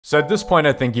So at this point,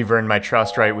 I think you've earned my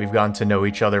trust, right? We've gotten to know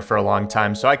each other for a long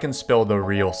time, so I can spill the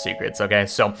real secrets, okay?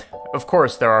 So, of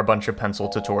course, there are a bunch of pencil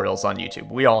tutorials on YouTube.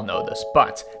 We all know this,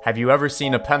 but have you ever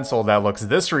seen a pencil that looks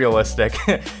this realistic?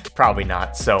 Probably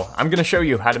not. So I'm gonna show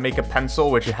you how to make a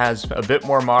pencil which has a bit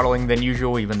more modeling than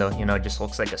usual, even though, you know, it just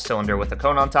looks like a cylinder with a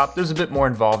cone on top. There's a bit more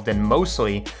involved, and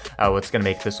mostly what's gonna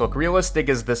make this look realistic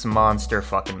is this monster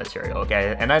fucking material,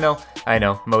 okay? And I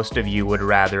know, most of you would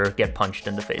rather get punched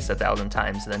in the face 1,000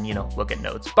 times than, you know, look at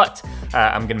notes. But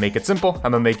I'm gonna make it simple,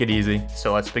 I'm gonna make it easy,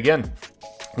 so let's begin.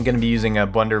 I'm going to be using a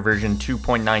Blender version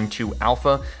 2.92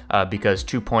 alpha because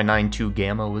 2.92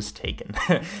 gamma was taken.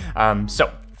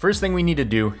 So first thing we need to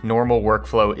do, normal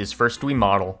workflow, is first we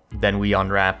model, then we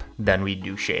unwrap, then we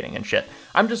do shading and shit.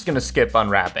 I'm just going to skip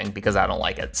unwrapping because I don't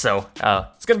like it, so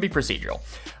it's going to be procedural.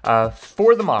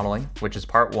 For the modeling, which is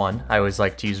part one, I always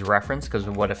like to use reference because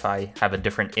what if I have a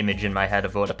different image in my head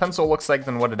of what a pencil looks like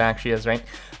than what it actually is, right?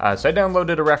 So I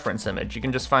downloaded a reference image. You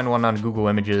can just find one on Google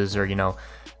Images or, you know,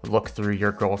 look through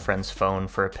your girlfriend's phone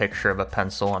for a picture of a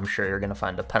pencil. I'm sure you're going to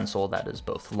find a pencil that is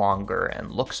both longer and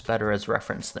looks better as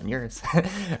reference than yours.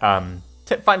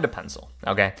 Find a pencil,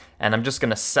 okay? And I'm just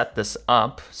going to set this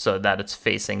up so that it's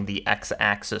facing the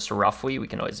x-axis roughly. We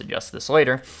can always adjust this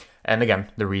later. And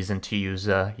again, the reason to use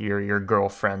your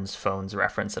girlfriend's phone's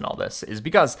reference and all this is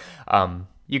because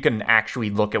you can actually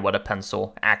look at what a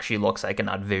pencil actually looks like and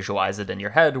not visualize it in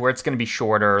your head, where it's going to be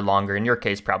shorter or longer. In your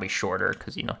case, probably shorter,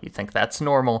 because, you know, you think that's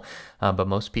normal, but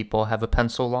most people have a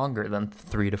pencil longer than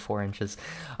 3 to 4 inches.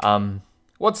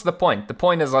 What's the point? The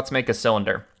point is, let's make a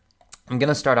cylinder. I'm going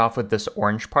to start off with this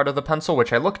orange part of the pencil,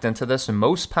 which I looked into this.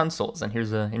 Most pencils, and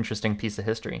here's an interesting piece of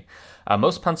history,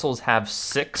 most pencils have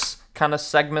 6 kind of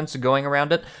segments going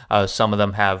around it. Some of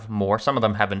them have more, some of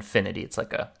them have infinity. It's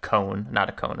like a cone, not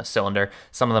a cone, a cylinder.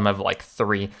 Some of them have like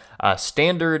 3.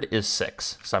 Standard is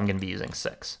 6, so I'm going to be using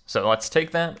 6. So let's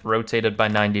take that, rotate it by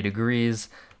 90 degrees,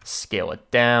 scale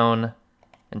it down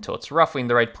until it's roughly in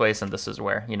the right place, and this is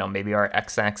where, you know, maybe our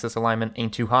x-axis alignment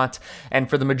ain't too hot. And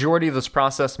for the majority of this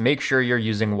process, make sure you're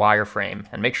using wireframe,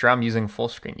 and make sure I'm using full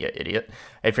screen, you idiot.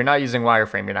 If you're not using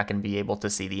wireframe, you're not going to be able to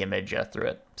see the image through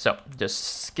it. So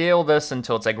just scale this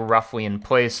until it's like roughly in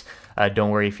place. Don't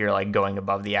worry if you're like going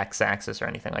above the x-axis or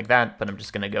anything like that, but I'm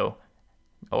just going to go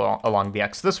along the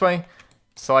x this way,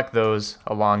 select those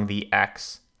along the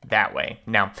x that way.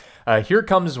 Now, here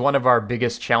comes one of our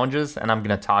biggest challenges, and I'm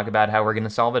going to talk about how we're going to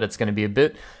solve it. It's going to be a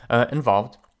bit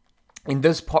involved. In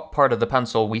this part of the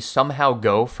pencil, we somehow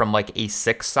go from like a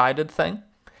 6-sided thing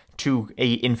to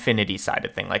a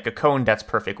infinity-sided thing, like a cone that's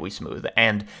perfectly smooth.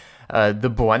 And the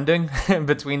blending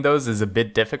between those is a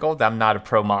bit difficult. I'm not a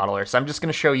pro modeler, so I'm just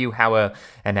going to show you how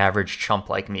an average chump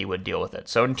like me would deal with it.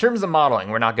 So in terms of modeling,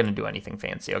 we're not going to do anything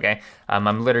fancy, okay?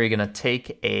 I'm literally going to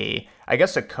take I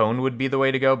guess a cone would be the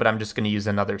way to go, but I'm just going to use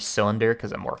another cylinder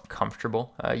because I'm more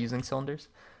comfortable using cylinders.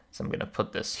 So I'm going to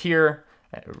put this here,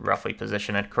 roughly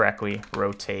position it correctly,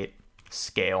 rotate,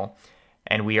 scale,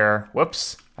 and we are,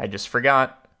 whoops, I just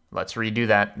forgot. Let's redo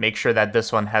that. Make sure that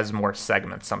this one has more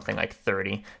segments, something like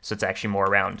 30, so it's actually more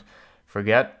round.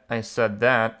 Forget I said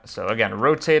that. So again,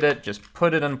 rotate it, just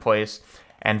put it in place.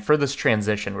 And for this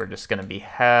transition, we're just going to be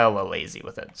hella lazy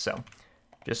with it. So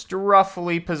just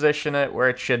roughly position it where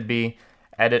it should be.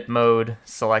 Edit mode,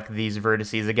 select these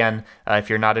vertices. Again, if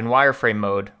you're not in wireframe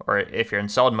mode, or if you're in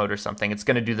solid mode or something, it's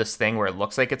going to do this thing where it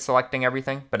looks like it's selecting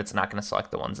everything, but it's not going to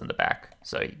select the ones in the back.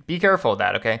 So be careful of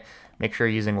that, okay? Make sure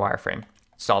you're using wireframe.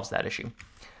 Solves that issue.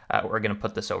 We're going to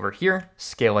put this over here,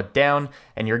 scale it down,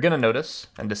 and you're going to notice,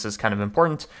 and this is kind of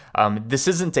important, this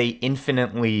isn't a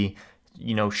infinitely,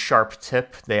 you know, sharp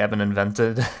tip. They haven't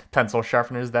invented pencil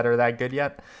sharpeners that are that good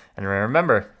yet. And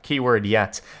remember, keyword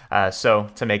yet. So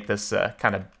to make this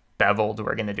kind of beveled,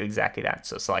 we're going to do exactly that.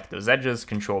 So select those edges,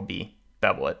 Control B,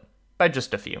 bevel it by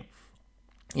just a few.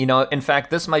 You know, in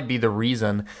fact, this might be the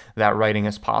reason that writing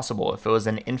is possible. If it was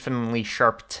an infinitely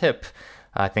sharp tip,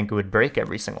 I think it would break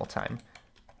every single time.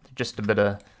 Just a bit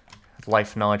of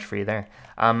life knowledge for you there.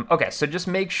 Okay, so just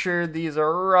make sure these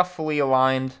are roughly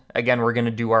aligned. Again, we're going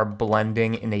to do our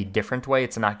blending in a different way.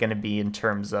 It's not going to be in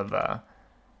terms of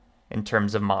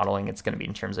modeling. It's going to be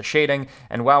in terms of shading.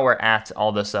 And while we're at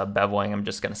all this beveling, I'm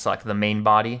just going to select the main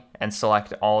body and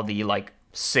select all the like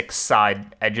 6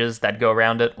 side edges that go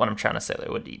around it. What I'm trying to say,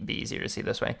 it would be easier to see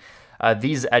this way.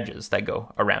 These edges that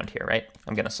go around here, right?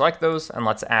 I'm going to select those, and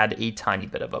let's add a tiny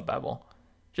bit of a bevel,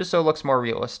 just so it looks more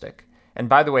realistic. And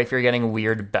by the way, if you're getting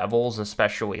weird bevels,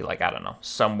 especially like, I don't know,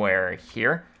 somewhere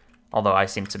here, although I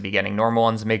seem to be getting normal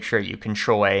ones, make sure you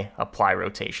Control A, apply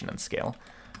rotation and scale.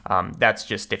 That's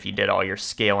just if you did all your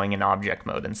scaling in object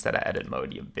mode instead of edit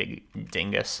mode, you big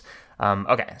dingus.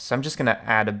 Okay, so I'm just going to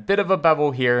add a bit of a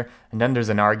bevel here, and then there's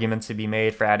an argument to be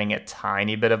made for adding a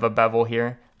tiny bit of a bevel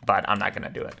here, but I'm not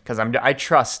going to do it because I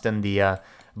trust in the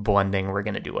blending we're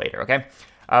going to do later, okay?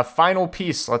 Final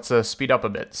piece, let's speed up a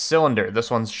bit. Cylinder,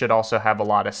 this one should also have a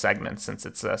lot of segments since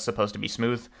it's supposed to be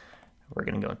smooth. We're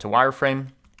going to go into wireframe,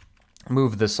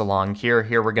 move this along here.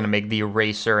 Here we're going to make the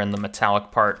eraser and the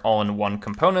metallic part all in one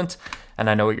component. And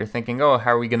I know what you're thinking, oh,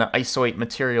 how are we going to isolate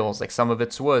materials? Like some of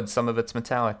it's wood, some of it's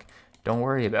metallic. Don't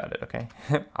worry about it, okay?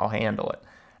 I'll handle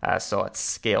it. So let's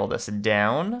scale this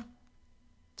down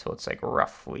till it's like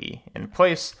roughly in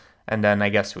place. And then I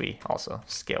guess we also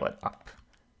scale it up.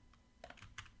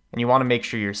 And you want to make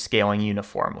sure you're scaling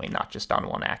uniformly, not just on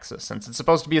one axis, since it's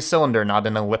supposed to be a cylinder, not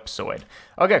an ellipsoid.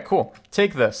 Okay, cool.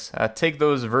 Take this. Take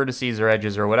those vertices or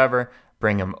edges or whatever,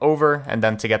 bring them over, and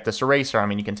then to get this eraser, I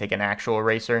mean, you can take an actual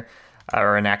eraser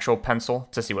or an actual pencil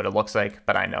to see what it looks like,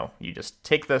 but I know you just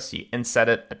take this, you inset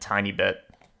it a tiny bit,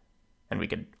 and we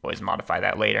could always modify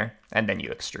that later, and then you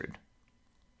extrude.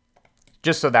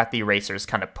 Just so that the eraser is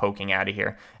kind of poking out of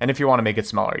here. And if you want to make it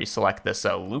smaller, you select this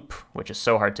loop, which is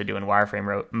so hard to do in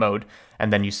wireframe mode,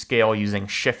 and then you scale using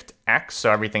Shift X,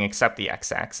 so everything except the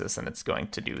X-axis, and it's going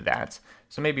to do that.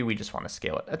 So maybe we just want to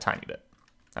scale it a tiny bit.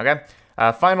 Okay,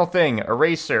 final thing,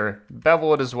 eraser,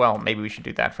 bevel it as well. Maybe we should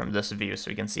do that from this view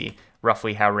so we can see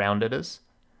roughly how round it is.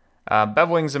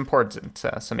 Beveling is important,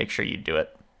 so make sure you do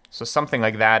it. So something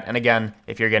like that, and again,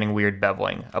 if you're getting weird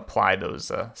beveling, apply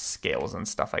those scales and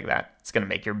stuff like that. It's going to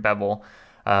make your bevel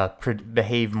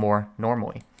behave more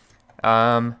normally.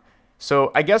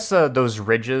 So I guess those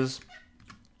ridges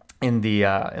in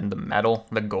the metal,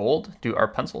 the gold, are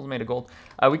pencils made of gold?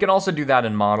 We can also do that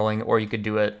in modeling, or you could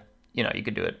do it, you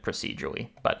could do it procedurally.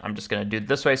 But I'm just going to do it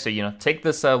this way. So take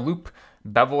this loop,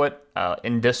 bevel it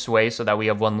in this way, so that we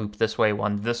have one loop this way,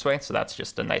 one this way. So that's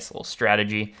just a nice little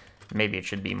strategy. Maybe it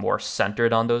should be more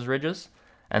centered on those ridges.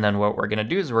 And then what we're going to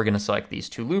do is we're going to select these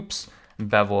two loops,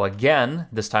 bevel again,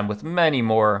 this time with many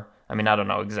more. I mean, I don't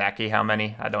know exactly how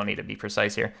many. I don't need to be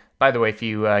precise here. By the way, if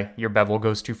your bevel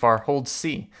goes too far, hold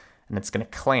C, and it's going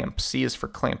to clamp. C is for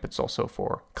clamp. It's also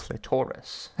for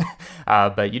clitoris.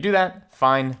 But you do that,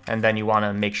 fine, and then you want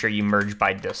to make sure you merge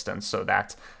by distance so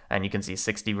that, and you can see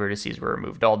 60 vertices were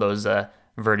removed. All those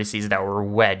vertices that were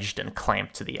wedged and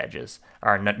clamped to the edges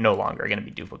are no longer going to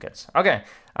be duplicates. Okay,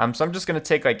 so I'm just going to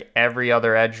take like every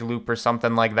other edge loop or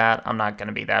something like that. I'm not going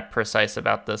to be that precise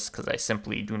about this because I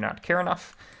simply do not care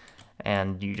enough.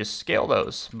 And you just scale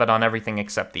those, but on everything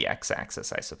except the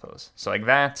X-axis, I suppose. So like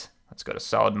that, let's go to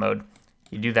solid mode.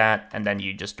 You do that, and then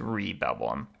you just re-bevel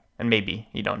them. And maybe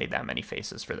you don't need that many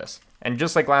faces for this. And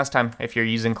just like last time, if you're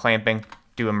using clamping,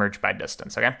 do a merge by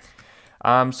distance, okay?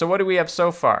 So what do we have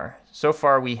so far? So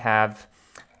far we have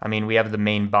the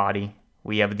main body,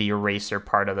 we have the eraser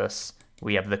part of this,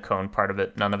 we have the cone part of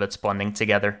it, none of it's blending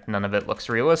together, none of it looks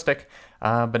realistic,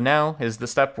 but now is the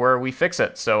step where we fix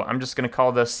it. So I'm just going to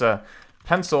call this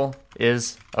pencil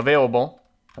is available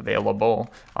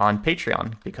on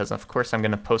Patreon, because of course I'm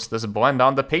going to post this blend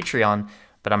on the Patreon,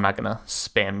 but I'm not going to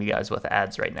spam you guys with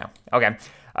ads right now. Okay,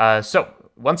 so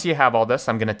once you have all this,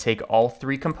 I'm going to take all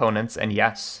three components, and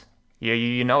yes,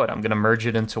 you know it, I'm going to merge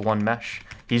it into one mesh.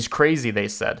 He's crazy, they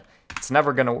said. It's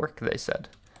never going to work, they said.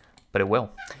 But it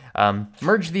will.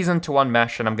 Merge these into one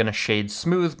mesh, and I'm going to shade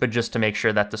smooth, but just to make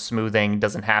sure that the smoothing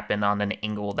doesn't happen on an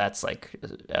angle that's like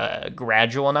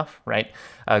gradual enough, right?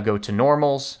 Go to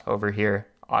normals, over here,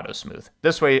 auto smooth.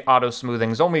 This way, auto smoothing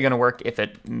is only going to work if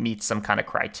it meets some kind of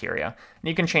criteria. And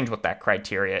you can change what that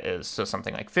criteria is. So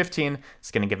something like 15 is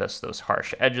going to give us those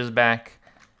harsh edges back.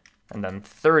 And then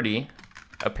 30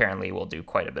 apparently will do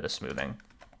quite a bit of smoothing.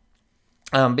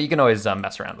 But you can always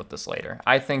mess around with this later.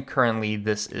 I think currently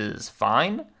this is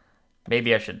fine.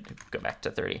 Maybe I should go back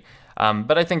to 30.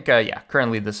 But I think, yeah,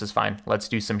 currently this is fine. Let's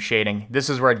do some shading. This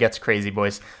is where it gets crazy,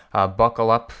 boys.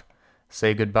 Buckle up.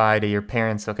 Say goodbye to your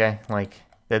parents, okay? Like,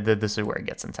 this is where it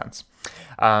gets intense.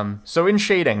 So in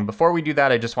shading, before we do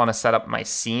that, I just want to set up my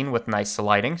scene with nice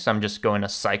lighting. So I'm just going to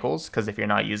cycles, because if you're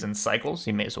not using cycles,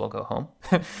 you may as well go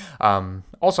home.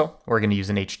 Also, we're going to use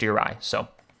an HDRI. So,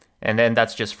 and then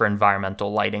that's just for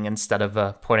environmental lighting instead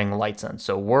of putting lights in.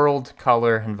 So world,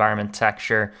 color, environment,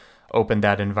 texture, open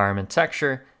that environment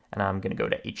texture, and I'm going to go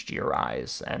to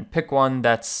HDRIs and pick one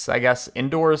that's, I guess,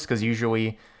 indoors, because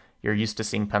usually you're used to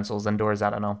seeing pencils indoors. I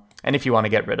don't know. And if you want to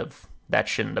get rid of that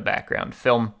shit in the background,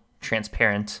 film,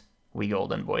 transparent, we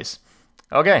golden, boys.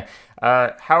 Okay,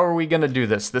 how are we going to do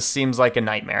this? This seems like a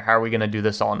nightmare. How are we going to do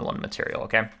this all in one material,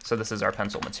 okay? So this is our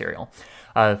pencil material.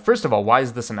 First of all, why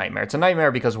is this a nightmare? It's a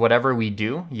nightmare because whatever we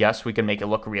do, yes, we can make it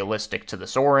look realistic to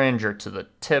this orange or to the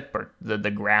tip or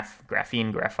the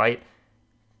graphite.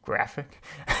 graphic,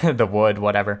 the wood,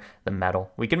 whatever, the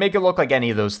metal. We can make it look like any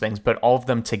of those things, but all of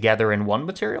them together in one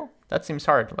material? That seems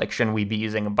hard. Like, shouldn't we be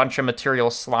using a bunch of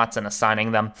material slots and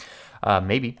assigning them?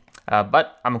 Maybe.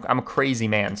 But I'm a crazy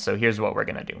man, so here's what we're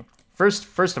gonna do.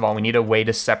 First of all, we need a way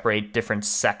to separate different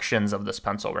sections of this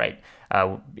pencil, right?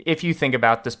 If you think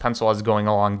about this pencil as going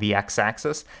along the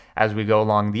x-axis, as we go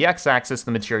along the x-axis,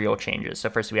 the material changes. So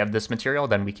first we have this material,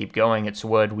 then we keep going, it's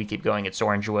wood, we keep going, it's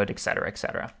orange wood, etc.,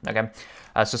 etc. Okay?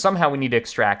 So somehow we need to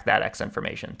extract that x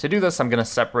information. To do this, I'm going to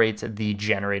separate the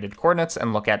generated coordinates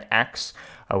and look at x,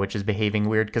 which is behaving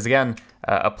weird, because again,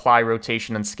 apply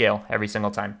rotation and scale every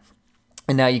single time.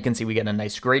 And now you can see we get a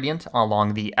nice gradient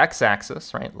along the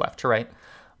x-axis, right, left to right.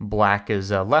 Black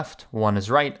is left, 1 is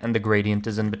right, and the gradient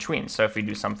is in between. So if we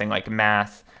do something like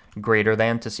math greater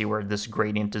than to see where this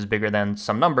gradient is bigger than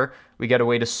some number, we get a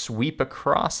way to sweep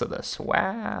across of this.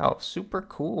 Wow, super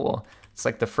cool. It's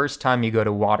like the first time you go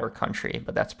to water country,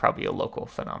 but that's probably a local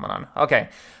phenomenon. Okay,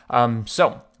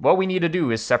 so what we need to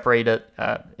do is separate it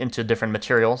into different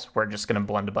materials. We're just going to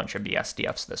blend a bunch of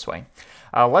BSDFs this way.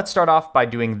 Let's start off by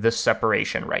doing this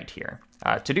separation right here.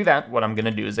 To do that, what I'm going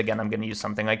to do is, again, I'm going to use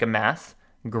something like a math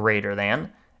greater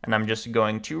than, and I'm just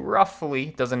going to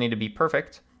roughly, doesn't need to be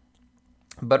perfect,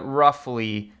 but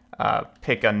roughly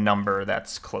pick a number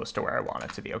that's close to where I want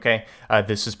it to be, okay?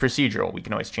 This is procedural. We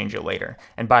can always change it later.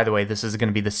 And by the way, this is going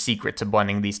to be the secret to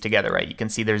blending these together, right? You can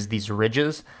see there's these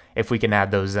ridges. If we can add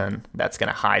those in, that's going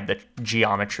to hide the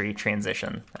geometry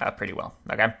transition pretty well,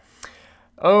 okay?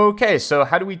 Okay, so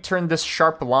how do we turn this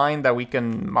sharp line that we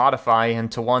can modify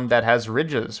into one that has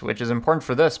ridges, which is important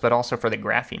for this, but also for the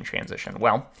graphene transition?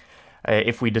 Well,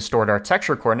 if we distort our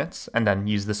texture coordinates and then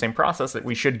use the same process,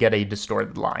 we should get a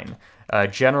distorted line. A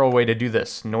general way to do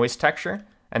this, noise texture,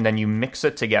 and then you mix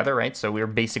it together, right? So we're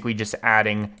basically just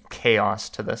adding chaos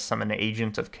to this. I'm an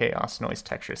agent of chaos, noise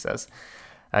texture says.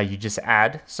 You just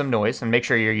add some noise and make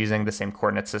sure you're using the same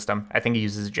coordinate system. I think it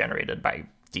uses generated by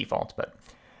default, but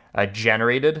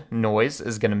generated noise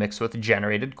is going to mix with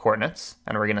generated coordinates,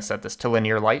 and we're going to set this to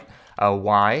linear light.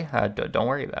 Why? Don't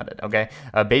worry about it, okay?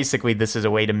 Basically, this is a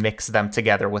way to mix them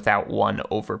together without one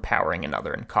overpowering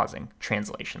another and causing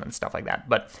translation and stuff like that.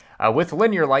 But with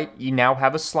linear light, you now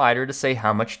have a slider to say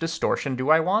how much distortion do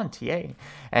I want, yay.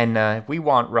 And we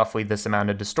want roughly this amount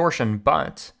of distortion,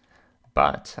 but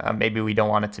maybe we don't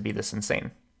want it to be this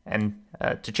insane. And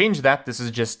to change that, this is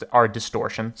just our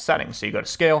distortion setting. So you go to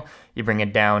scale, you bring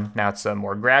it down. Now it's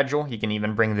more gradual. You can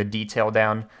even bring the detail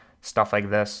down, stuff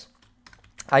like this.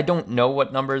 I don't know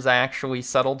what numbers I actually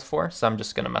settled for, so I'm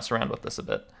just going to mess around with this a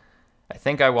bit. I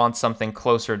think I want something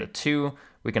closer to 2.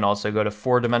 We can also go to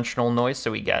 4-dimensional noise,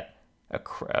 so we get a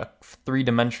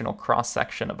 3-dimensional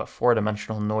cross-section of a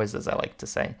 4-dimensional noise, as I like to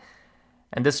say.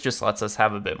 And this just lets us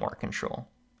have a bit more control.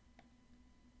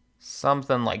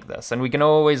 Something like this, and we can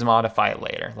always modify it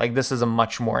later. Like, this is a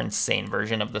much more insane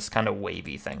version of this kind of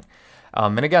wavy thing.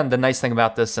 And again, the nice thing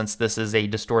about this, since this is a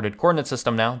distorted coordinate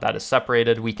system now that is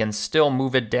separated, we can still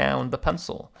move it down the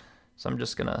pencil. So I'm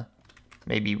just gonna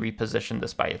maybe reposition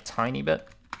this by a tiny bit,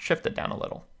 shift it down a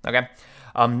little, okay?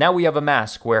 Now we have a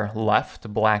mask where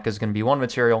left, black is gonna be one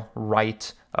material,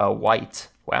 right, white,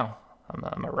 wow,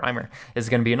 I'm a rhymer, is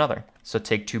going to be another. So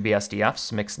take 2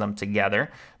 BSDFs, mix them together.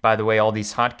 By the way, all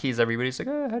these hotkeys, everybody's like,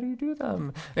 oh, how do you do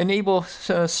them? Enable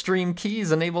stream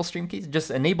keys, enable stream keys.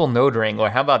 Just enable node wrangler.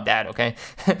 How about that, okay?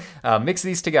 Mix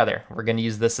these together. We're going to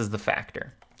use this as the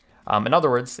factor. In other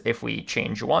words, if we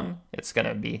change one, it's going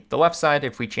to be the left side.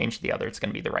 If we change the other, it's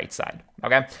going to be the right side,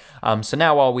 okay? So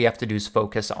now all we have to do is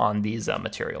focus on these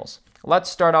materials. Let's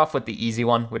start off with the easy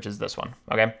one, which is this one,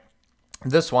 okay?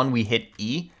 This one, we hit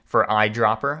E for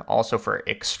eyedropper, also for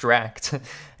extract,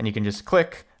 and you can just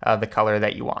click the color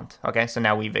that you want. Okay, so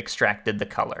now we've extracted the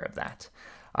color of that.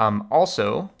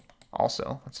 Also,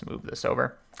 let's move this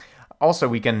over. Also,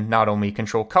 we can not only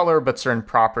control color, but certain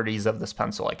properties of this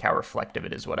pencil, like how reflective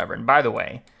it is, whatever. And by the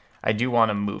way, I do want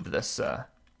to move this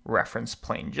reference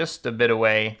plane just a bit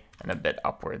away and a bit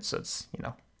upwards, so it's, you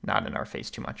know, not in our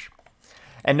face too much.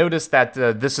 And notice that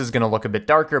this is going to look a bit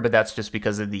darker, but that's just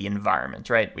because of the environment,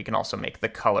 right? We can also make the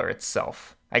color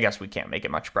itself. I guess we can't make it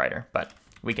much brighter, but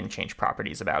we can change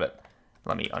properties about it.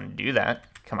 Let me undo that.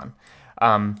 Come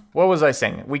on. What was I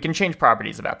saying? We can change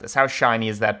properties about this. How shiny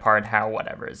is that part? How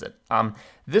whatever is it?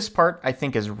 This part I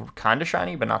think is kind of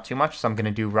shiny, but not too much. So I'm going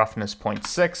to do roughness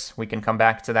 0.6. We can come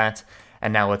back to that.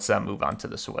 And now let's move on to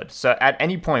this wood. So at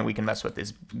any point we can mess with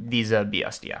these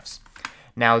BSDFs.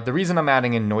 Now, the reason I'm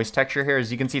adding in noise texture here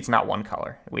is you can see it's not one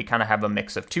color. We kind of have a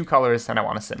mix of 2 colors, and I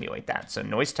want to simulate that. So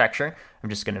noise texture, I'm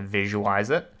just going to visualize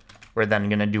it. We're then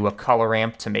going to do a color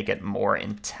ramp to make it more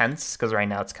intense, because right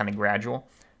now it's kind of gradual.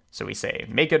 So we say,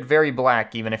 make it very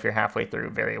black even if you're halfway through,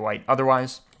 very white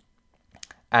otherwise.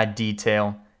 Add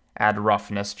detail, add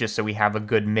roughness, just so we have a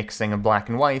good mixing of black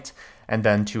and white. And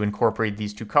then to incorporate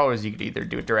these two colors, you could either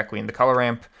do it directly in the color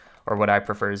ramp, or what I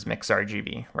prefer is mix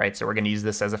RGB, right? So we're going to use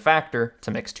this as a factor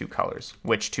to mix two colors.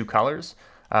 Which two colors?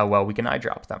 Well, we can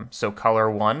eyedrop them. So color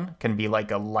 1 can be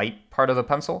like a light part of the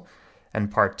pencil,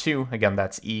 and part 2, again,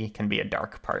 that's E, can be a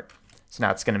dark part. So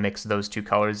now it's going to mix those two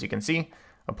colors, you can see.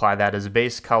 Apply that as a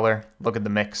base color, look at the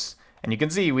mix, and you can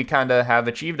see we kind of have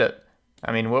achieved it.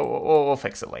 I mean, we'll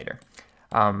fix it later.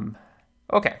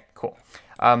 Okay, cool.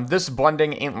 This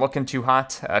blending ain't looking too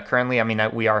hot currently. I mean,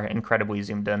 we are incredibly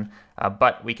zoomed in,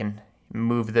 but we can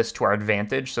move this to our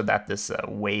advantage so that this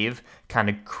wave kind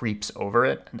of creeps over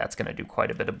it, and that's going to do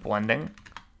quite a bit of blending.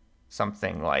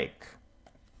 Something like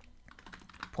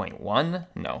 0.1?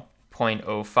 No,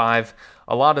 0.05.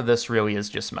 A lot of this really is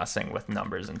just messing with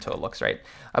numbers until it looks right.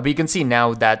 But you can see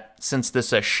now that since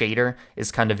this shader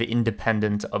is kind of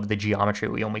independent of the geometry,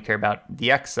 we only care about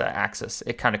the x-axis,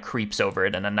 it kind of creeps over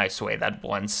it in a nice way that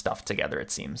blends stuff together,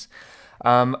 it seems.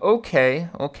 Okay.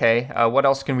 What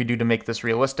else can we do to make this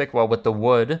realistic? Well, with the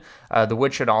wood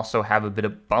should also have a bit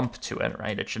of bump to it,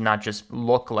 right? It should not just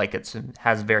look like it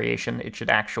has variation. It should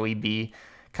actually be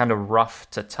kind of rough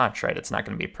to touch, right? It's not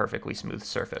going to be a perfectly smooth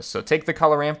surface. So take the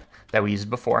color ramp that we used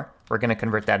before. We're going to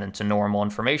convert that into normal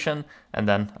information and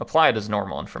then apply it as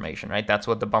normal information, right? That's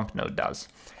what the bump node does.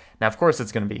 Now, of course,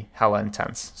 it's going to be hella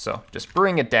intense. So just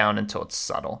bring it down until it's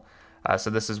subtle. So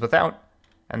this is without,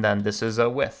 and then this is a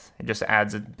with. It just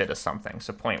adds a bit of something.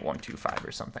 So 0.125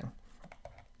 or something.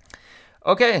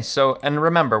 Okay, so, and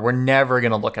remember, we're never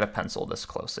going to look at a pencil this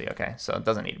closely, okay? So it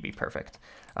doesn't need to be perfect.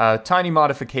 Tiny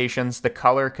modifications. The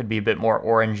color could be a bit more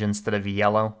orange instead of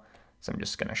yellow. So I'm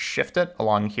just going to shift it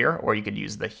along here, or you could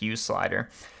use the hue slider.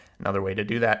 Another way to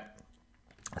do that.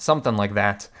 Something like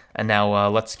that. And now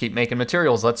let's keep making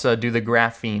materials. Let's do the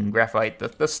graphite,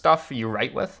 the stuff you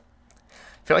write with.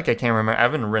 I feel like I can't remember. I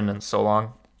haven't written in so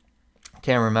long.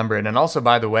 Can't remember it. And also,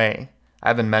 by the way, I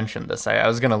haven't mentioned this. I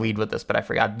was going to lead with this, but I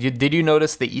forgot. Did you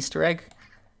notice the Easter egg?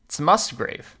 It's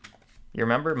musgrave. You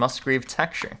remember? Musgrave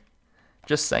texture.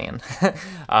 Just saying.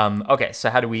 Okay, so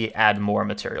how do we add more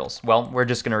materials? Well, we're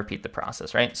just going to repeat the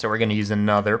process, right? So we're going to use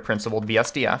another principled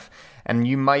BSDF, and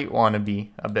you might want to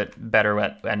be a bit better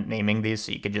at naming these,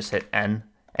 so you could just hit N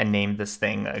and name this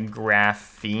thing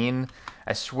graphene.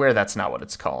 I swear that's not what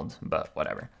it's called, but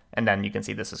whatever. And then you can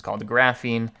see this is called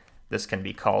graphene. This can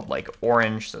be called like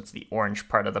orange, so it's the orange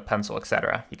part of the pencil,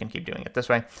 etc. You can keep doing it this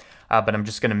way. But I'm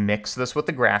just going to mix this with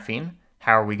the graphene.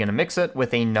 How are we going to mix it?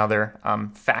 With another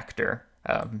factor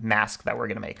mask that we're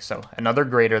going to make. So another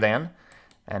greater than,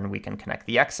 and we can connect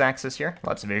the x-axis here.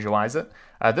 Let's visualize it.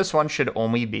 This one should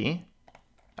only be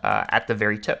at the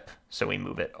very tip. So we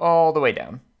move it all the way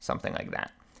down, something like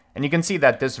that. And you can see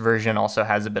that this version also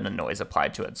has a bit of noise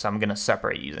applied to it. So I'm going to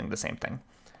separate using the same thing.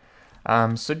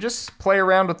 So just play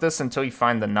around with this until you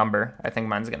find the number. I think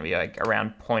mine's going to be like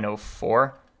around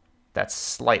 0.04. That's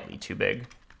slightly too big.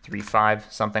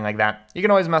 3.5, something like that. You can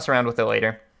always mess around with it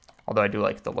later, although I do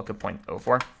like the look of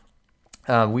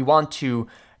 0.04. We want to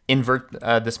invert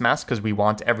this mask because we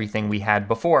want everything we had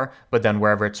before, but then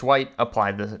wherever it's white,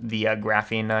 apply the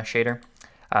graphene shader.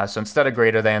 So instead of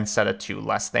greater than, set it to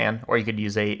less than, or you could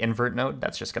use a invert node.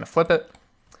 That's just going to flip it.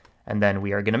 And then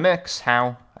we are going to mix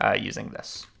how using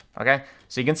this. Okay,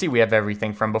 so you can see we have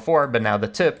everything from before, but now the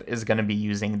tip is going to be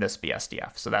using this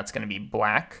BSDF. So that's going to be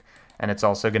black, and it's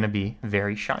also going to be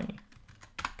very shiny.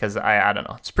 Because I don't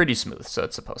know, it's pretty smooth, so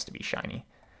it's supposed to be shiny.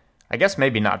 I guess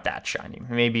maybe not that shiny.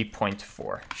 Maybe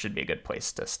 0.4 should be a good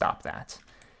place to stop that.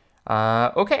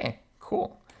 Okay,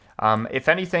 cool. If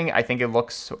anything, I think it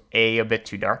looks a bit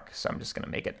too dark, so I'm just going to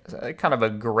make it kind of a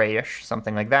grayish,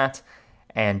 something like that.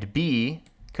 And B,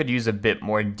 could use a bit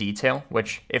more detail,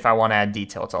 which if I want to add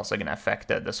detail, it's also going to affect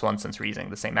this one since we're using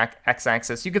the same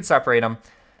x-axis. You could separate them.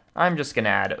 I'm just going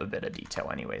to add a bit of detail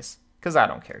anyways, because I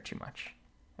don't care too much.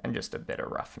 And just a bit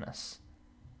of roughness.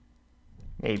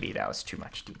 Maybe that was too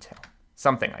much detail.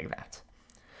 Something like that.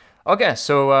 Okay,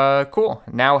 so cool.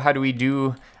 Now how do we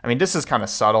do, I mean, this is kind of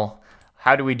subtle.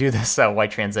 How do we do this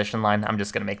white transition line? I'm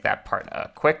just going to make that part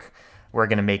quick. We're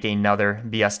going to make another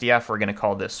BSDF. We're going to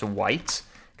call this white,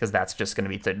 because that's just going to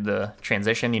be the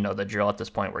transition. You know the drill at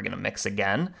this point. We're going to mix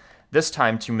again. This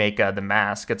time to make the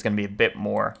mask, it's going to be a bit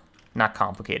more, not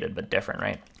complicated, but different,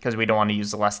 right? Because we don't want to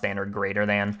use the less than or greater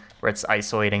than, where it's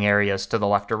isolating areas to the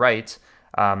left or right.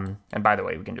 And by the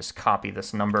way, we can just copy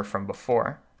this number from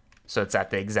before. So it's at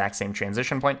the exact same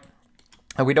transition point.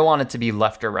 And we don't want it to be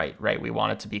left or right, right? We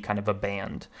want it to be kind of a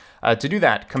band. To do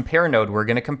that, compare node, we're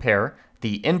going to compare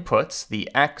the inputs, the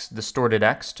x, distorted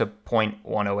x to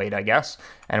 0.108, I guess,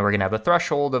 and we're going to have a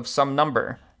threshold of some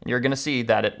number. And you're going to see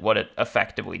that what it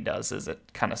effectively does is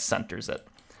it kind of centers it.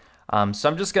 So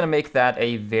I'm just going to make that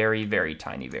a very, very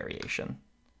tiny variation.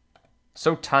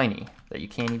 So tiny that you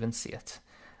can't even see it.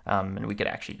 And we could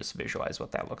actually just visualize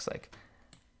what that looks like.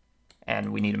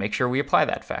 And we need to make sure we apply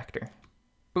that factor.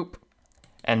 Boop.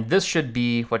 And this should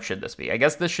be, what should this be? I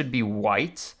guess this should be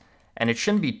white, and it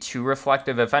shouldn't be too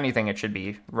reflective. If anything, it should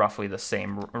be roughly the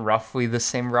same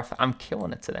rough. I'm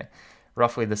killing it today.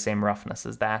 Roughly the same roughness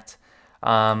as that.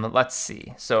 Let's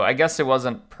see. So I guess it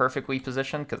wasn't perfectly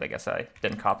positioned because I guess I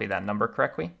didn't copy that number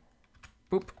correctly.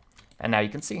 Boop. And now you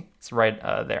can see it's right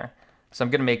there. So I'm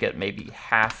going to make it maybe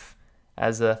half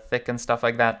as thick and stuff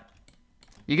like that.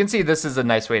 You can see this is a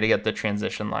nice way to get the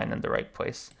transition line in the right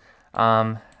place.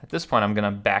 At this point, I'm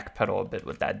going to backpedal a bit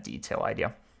with that detail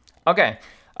idea. Okay,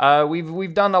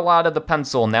 we've done a lot of the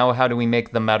pencil. Now how do we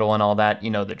make the metal and all that?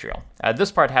 You know the drill.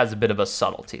 This part has a bit of a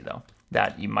subtlety, though,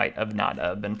 that you might have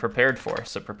not been prepared for,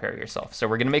 so prepare yourself. So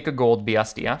we're going to make a gold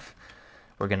BSDF.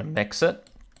 We're going to mix it.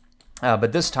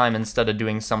 But this time, instead of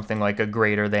doing something like a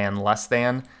greater than, less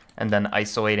than, and then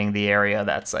isolating the area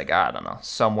that's like, I don't know,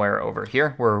 somewhere over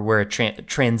here where it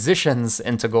transitions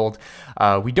into gold,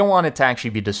 we don't want it to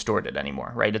actually be distorted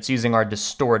anymore, right? It's using our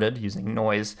distorted, using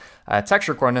noise,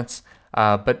 texture coordinates,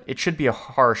 but it should be a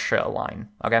harsh line,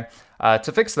 okay?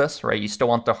 To fix this, right, you still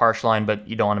want the harsh line, but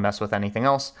you don't want to mess with anything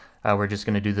else. We're just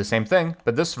going to do the same thing,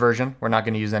 but this version, we're not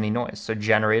going to use any noise. So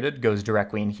generated goes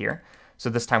directly in here. So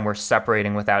this time we're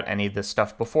separating without any of this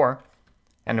stuff before,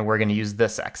 and we're going to use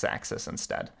this x-axis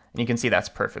instead. And you can see that's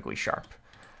perfectly sharp.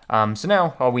 So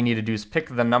now all we need to do is pick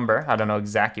the number. I don't know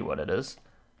exactly what it is,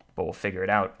 but we'll figure it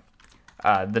out.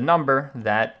 The number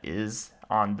that is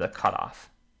on the cutoff.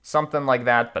 Something like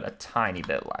that, but a tiny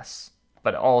bit less,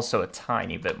 but also a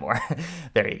tiny bit more.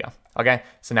 There you go. Okay,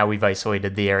 so now we've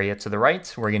isolated the area to the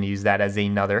right. We're going to use that as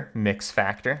another mix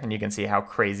factor, and you can see how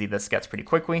crazy this gets pretty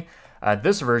quickly.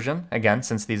 This version, again,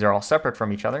 since these are all separate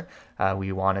from each other,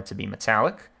 we want it to be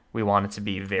metallic. We want it to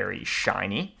be very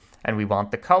shiny, and we want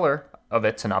the color of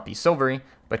it to not be silvery,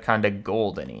 but kind of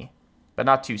goldeny, but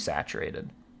not too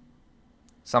saturated.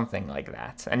 Something like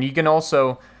that. And you can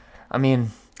also, I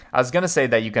mean, I was going to say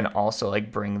that you can also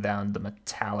like bring down the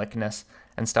metallicness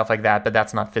and stuff like that, but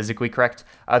that's not physically correct.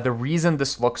 The reason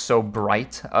this looks so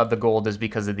bright, the gold, is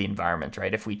because of the environment,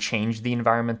 right? If we change the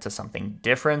environment to something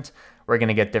different, we're going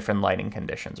to get different lighting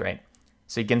conditions, right?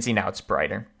 So you can see now it's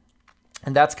brighter.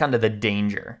 And that's kind of the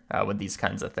danger with these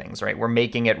kinds of things, right? We're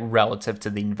making it relative to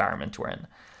the environment we're in.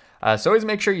 So always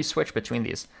make sure you switch between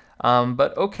these.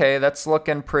 But okay, that's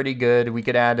looking pretty good. We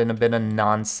could add in a bit of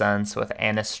nonsense with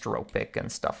anistropic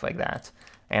and stuff like that.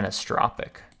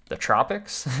 Anistropic. The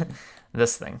tropics?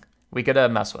 This thing. We could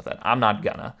mess with it. I'm not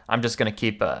gonna. I'm just gonna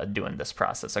keep doing this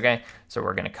process, okay? So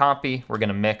we're gonna copy, we're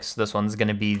gonna mix. This one's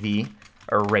gonna be the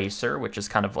eraser, which is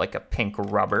kind of like a pink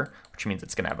rubber, which means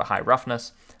it's gonna have a high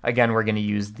roughness. Again, we're gonna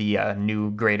use the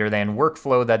new greater than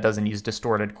workflow that doesn't use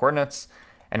distorted coordinates,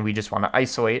 and we just wanna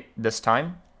isolate this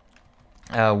time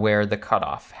where the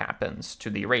cutoff happens to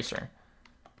the eraser.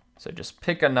 So just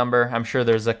pick a number. I'm sure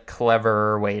there's a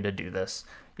cleverer way to do this.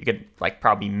 You could like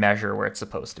probably measure where it's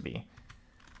supposed to be,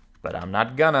 but I'm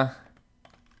not gonna.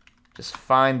 Just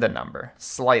find the number,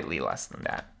 slightly less than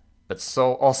that, but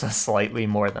so also slightly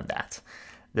more than that.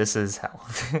 This is hell.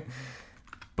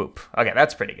 Boop. Okay,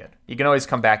 that's pretty good. You can always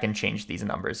come back and change these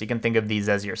numbers. You can think of these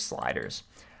as your sliders.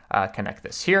 Connect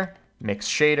this here, mix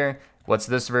shader. What's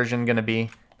this version gonna be?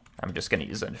 I'm just gonna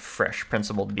use a fresh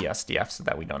principled BSDF so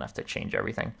that we don't have to change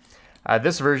everything.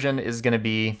 This version is gonna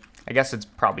be, I guess it's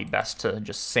probably best to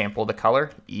just sample the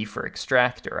color, E for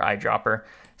extract or eyedropper.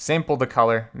 Sample the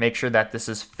color, make sure that this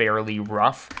is fairly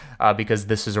rough because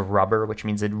this is a rubber, which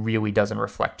means it really doesn't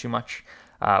reflect too much,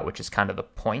 which is kind of the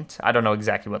point. I don't know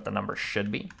exactly what the number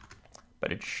should be,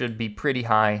 but it should be pretty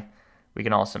high. We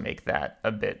can also make that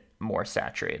a bit more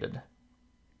saturated.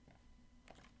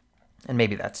 And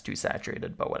maybe that's too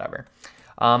saturated, but whatever.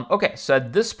 Okay, so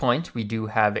at this point, we do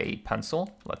have a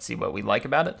pencil. Let's see what we like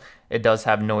about it. It does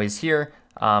have noise here.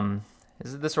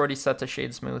 Is this already set to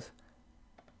shade smooth?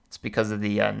 It's because of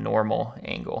the normal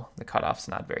angle. The cutoff's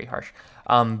not very harsh.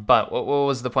 But what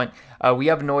was the point? We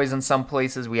have noise in some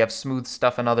places. We have smooth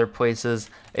stuff in other places.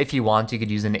 If you want, you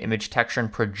could use an image texture and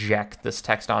project this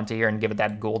text onto here and give it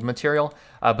that gold material.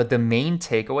 But the main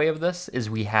takeaway of this is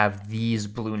we have these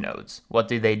blue nodes. What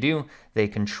do? They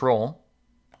control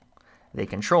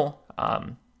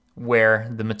where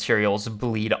the materials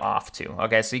bleed off to.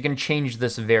 Okay, so you can change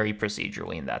this very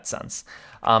procedurally in that sense.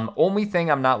 Only thing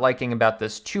I'm not liking about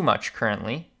this too much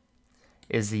currently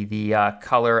is the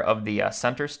color of the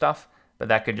center stuff, but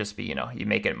that could just be, you know, you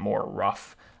make it more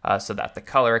rough so that the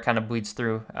color kind of bleeds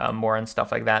through more and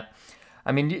stuff like that.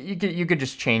 I mean, you could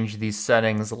just change these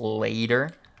settings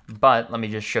later, but let me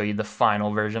just show you the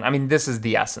final version. I mean, this is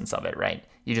the essence of it, right?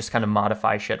 You just kind of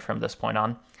modify shit from this point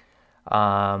on.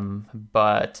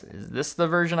 But is this the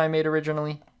version I made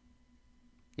originally?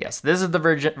 Yes, this is the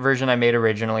version I made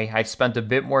originally. I spent a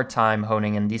bit more time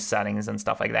honing in these settings and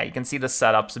stuff like that. You can see the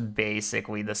setup's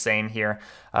basically the same here.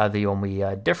 The only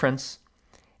difference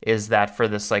is that for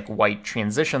this like white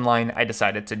transition line, I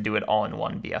decided to do it all in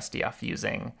one BSDF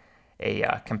using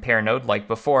a compare node like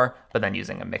before, but then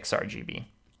using a mix RGB.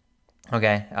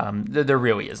 Okay, there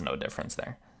really is no difference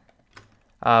there.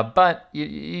 But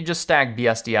you just stack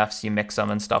BSDFs, you mix them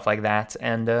and stuff like that,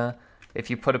 and if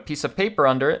you put a piece of paper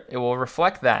under it, it will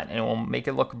reflect that, and it will make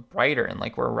it look brighter and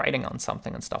like we're writing on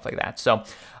something and stuff like that. So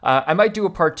I might do a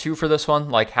part 2 for this one,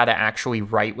 like how to actually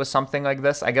write with something like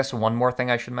this. I guess one more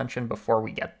thing I should mention before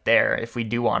we get there, if we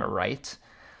do want to write,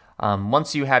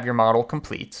 once you have your model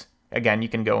complete, again, you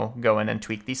can go in and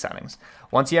tweak these settings.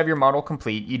 Once you have your model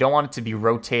complete, you don't want it to be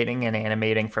rotating and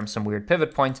animating from some weird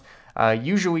pivot point.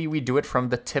 Usually we do it from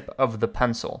the tip of the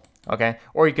pencil, okay?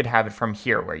 Or you could have it from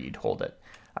here where you'd hold it.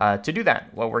 To do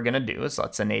that, what we're gonna do is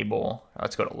let's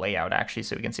go to layout actually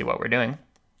so we can see what we're doing.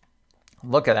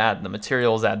 Look at that, the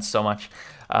materials add so much.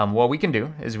 What we can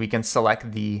do is we can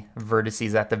select the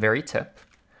vertices at the very tip,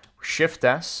 Shift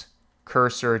S,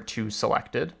 cursor to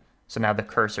selected. So now the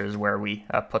cursor is where we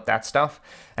put that stuff.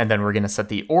 And then we're gonna set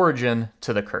the origin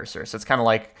to the cursor. So it's kind of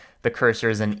like the cursor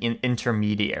is an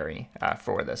intermediary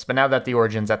for this. But now that the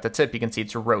origin's at the tip, you can see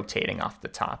it's rotating off the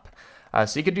top.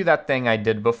 So you could do that thing I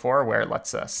did before where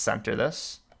let's center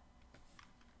this.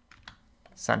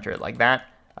 Center it like that.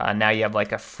 Now you have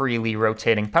like a freely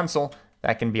rotating pencil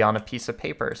that can be on a piece of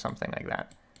paper or something like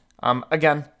that.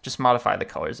 Again, just modify the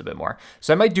colors a bit more.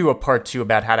 So I might do a part 2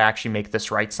 about how to actually make this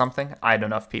write something. I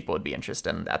don't know if people would be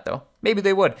interested in that though. Maybe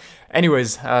they would.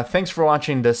 Anyways, thanks for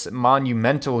watching this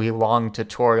monumentally long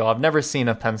tutorial. I've never seen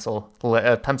a pencil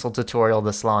tutorial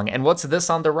this long. And what's this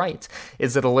on the right?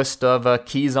 Is it a list of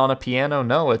keys on a piano?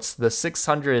 No, it's the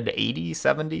 680,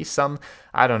 70, some,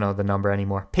 I don't know the number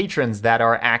anymore, patrons that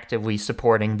are actively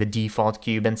supporting the Default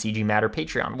Cube and CG Matter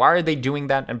Patreon. Why are they doing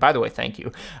that? And by the way, thank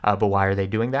you. But why are they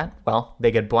doing that? Well, they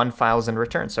get blend files in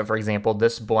return. So for example,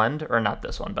 this blend, or not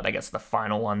this one, but I guess the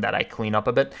final one that I clean up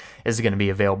a bit is going to be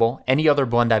available. Any other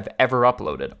blend I've ever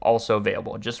uploaded, also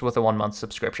available, just with a 1-month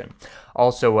subscription.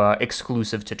 Also,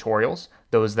 exclusive tutorials,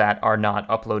 those that are not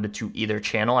uploaded to either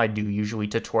channel. I do usually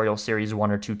tutorial series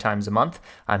 1 or 2 times a month.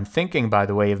 I'm thinking, by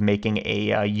the way, of making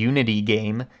a Unity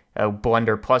game, a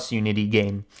Blender plus Unity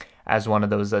game, as one of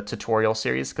those tutorial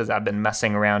series, because I've been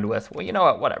messing around with, well, you know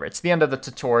what, whatever. It's the end of the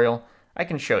tutorial. I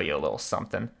can show you a little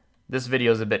something. This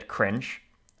video is a bit cringe,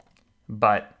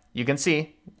 but you can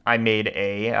see I made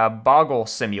a boggle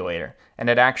simulator, and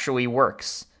it actually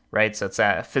works, right? So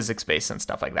it's physics-based and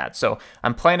stuff like that. So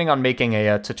I'm planning on making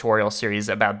a tutorial series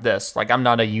about this. Like, I'm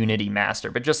not a Unity master,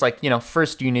 but just like, you know,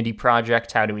 first Unity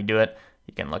project, how do we do it?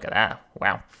 You can look at that.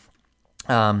 Wow.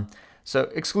 So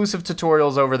exclusive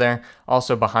tutorials over there.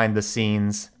 Also behind the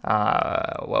scenes.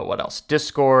 What else?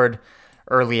 Discord,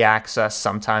 early access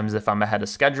sometimes if I'm ahead of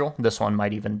schedule. This one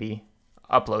might even be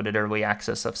uploaded early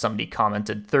access if somebody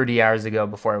commented 30 hours ago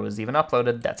before it was even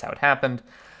uploaded. That's how it happened.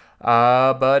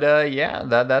 Yeah,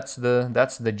 that's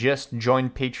the gist. Join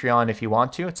Patreon if you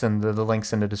want to. It's in the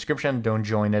links in the description. Don't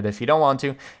join it if you don't want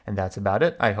to. And that's about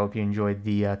it. I hope you enjoyed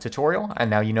the tutorial, and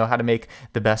now you know how to make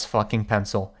the best fucking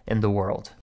pencil in the world.